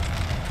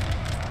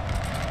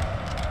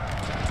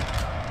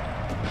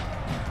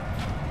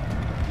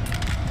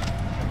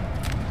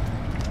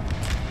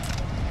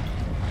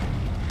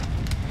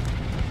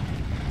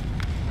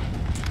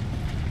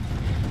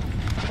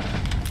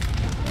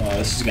 Oh,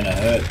 this is gonna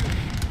hurt.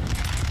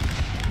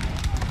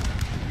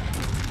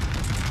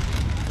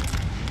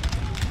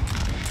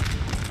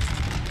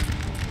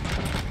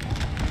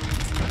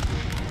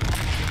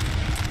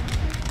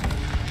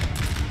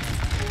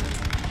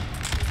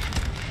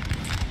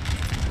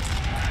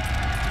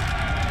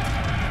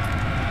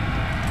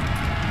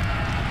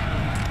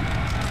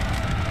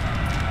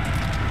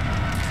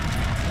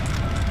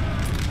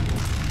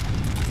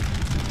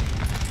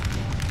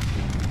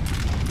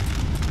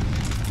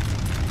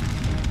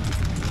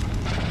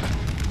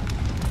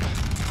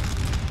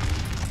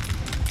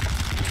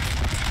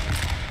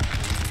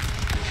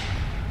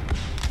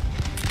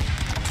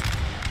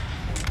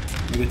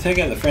 We could take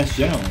out the French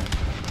general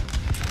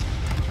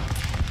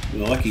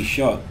with a lucky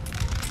shot.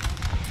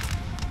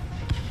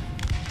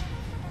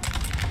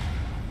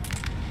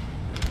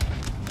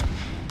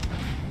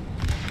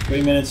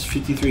 Three minutes,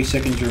 53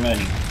 seconds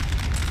remaining.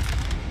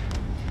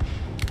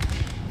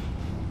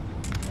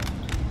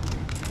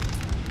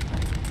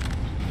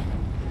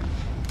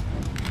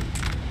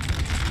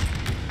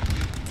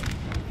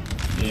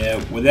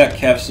 Yeah, without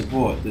Cav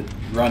support that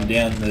run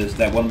down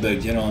that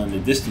Wannenberg general in the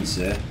distance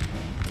there,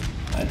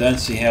 I don't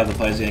see how the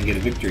player's going to get a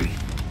victory.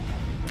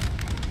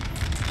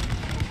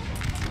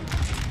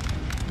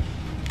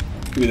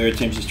 Maybe the red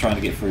team's just trying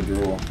to get for a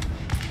draw.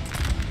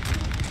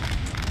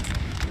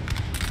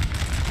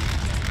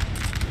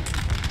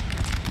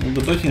 Well,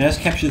 the blue team has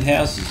captured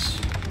houses.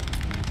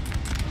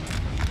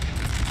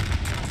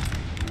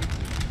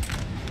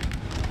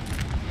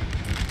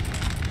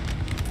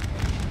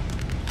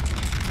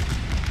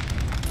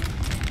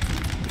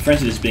 The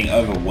French are just being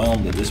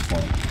overwhelmed at this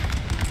point.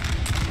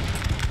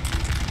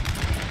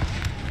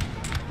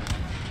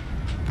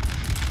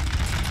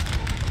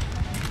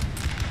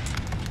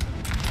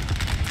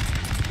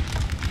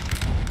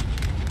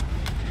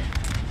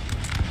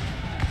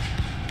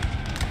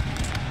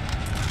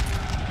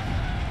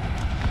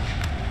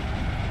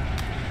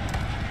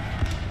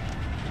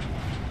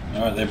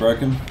 Alright, they broke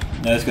him.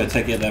 Now let's go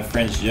take out that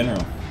French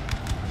general.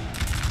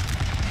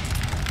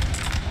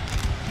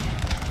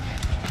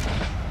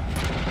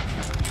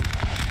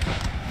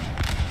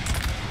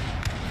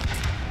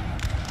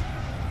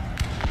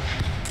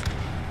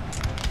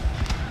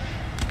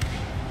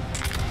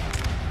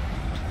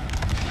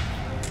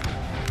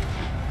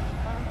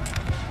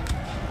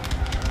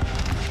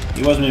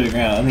 He was moving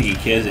around. I don't think he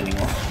cares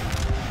anymore.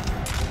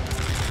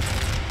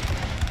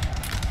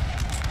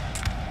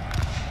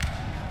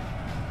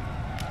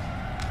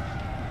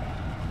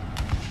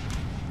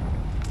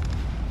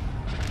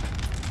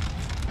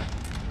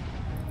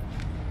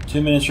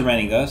 Two minutes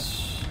remaining,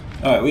 guys.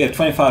 Alright, we have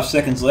 25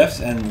 seconds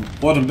left, and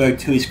Wannenberg,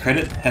 to his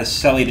credit, has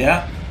sallied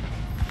out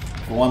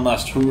for one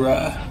last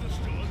hurrah.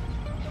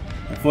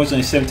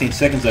 Unfortunately, 17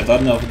 seconds left. I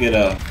don't know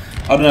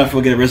if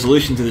we'll get a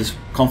resolution to this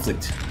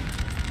conflict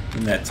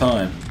in that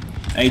time.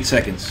 8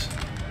 seconds.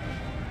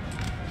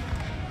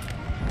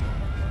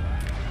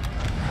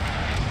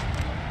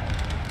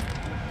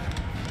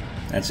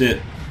 That's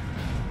it.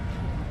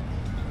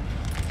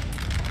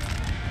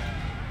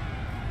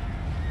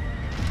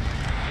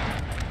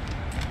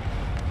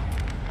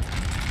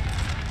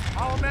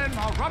 Our men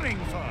are running,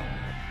 sir.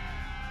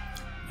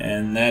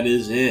 And that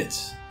is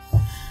it.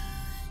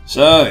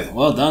 So,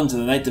 well done to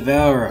the Nate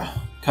Devourer,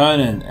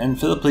 Conan, and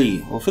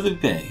Philippe,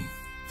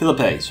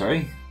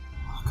 sorry.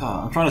 Oh,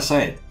 God, I'm trying to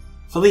say it.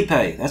 Felipe,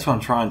 that's what I'm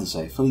trying to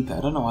say. Felipe,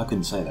 I don't know why I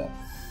couldn't say that.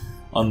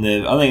 I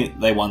think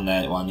they won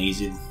that one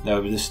easy. They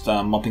were just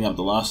mopping up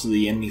the last of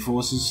the enemy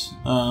forces.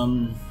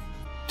 To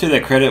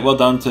their credit, well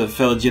done to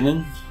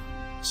Feliginen,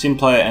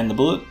 Simplayer, and the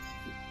Bullet.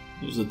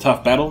 It was a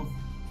tough battle.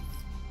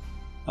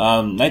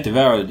 Nate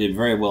Devourer did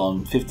very well on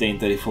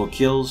 1534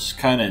 kills.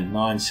 Conan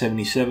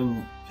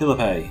 977.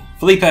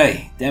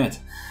 Felipe, damn it,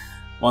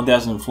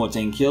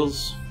 1014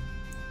 kills.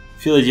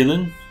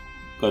 Feliginen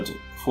got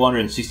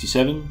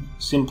 467.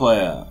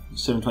 Simplayer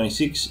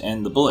 726,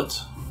 and the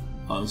Bullet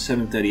on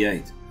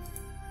 738.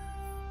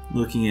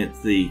 Looking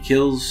at the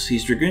kills,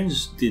 his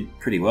Dragoons did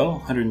pretty well.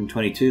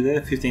 122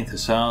 there. 15th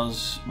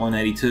Hussars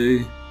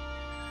 182.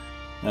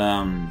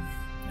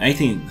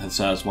 18th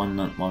Hussars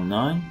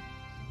 119.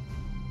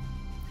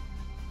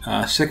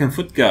 2nd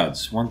Foot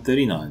Guards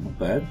 139, not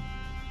bad.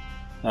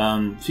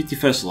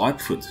 51st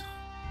Lightfoot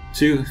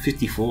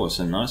 254,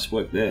 so nice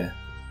work there.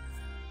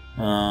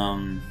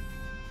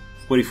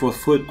 44th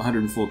Foot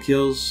 104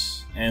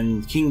 kills,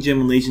 and King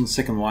German Legion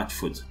 2nd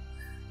Lightfoot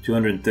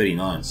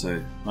 239,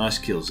 so nice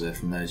kills there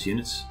from those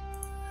units.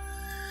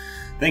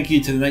 Thank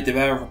you to the Nate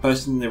Devourer for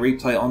posting the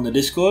replay on the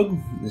Discord.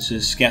 This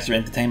is Scouts of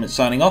Entertainment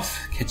signing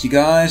off. Catch you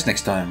guys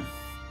next time.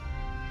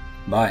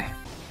 Bye.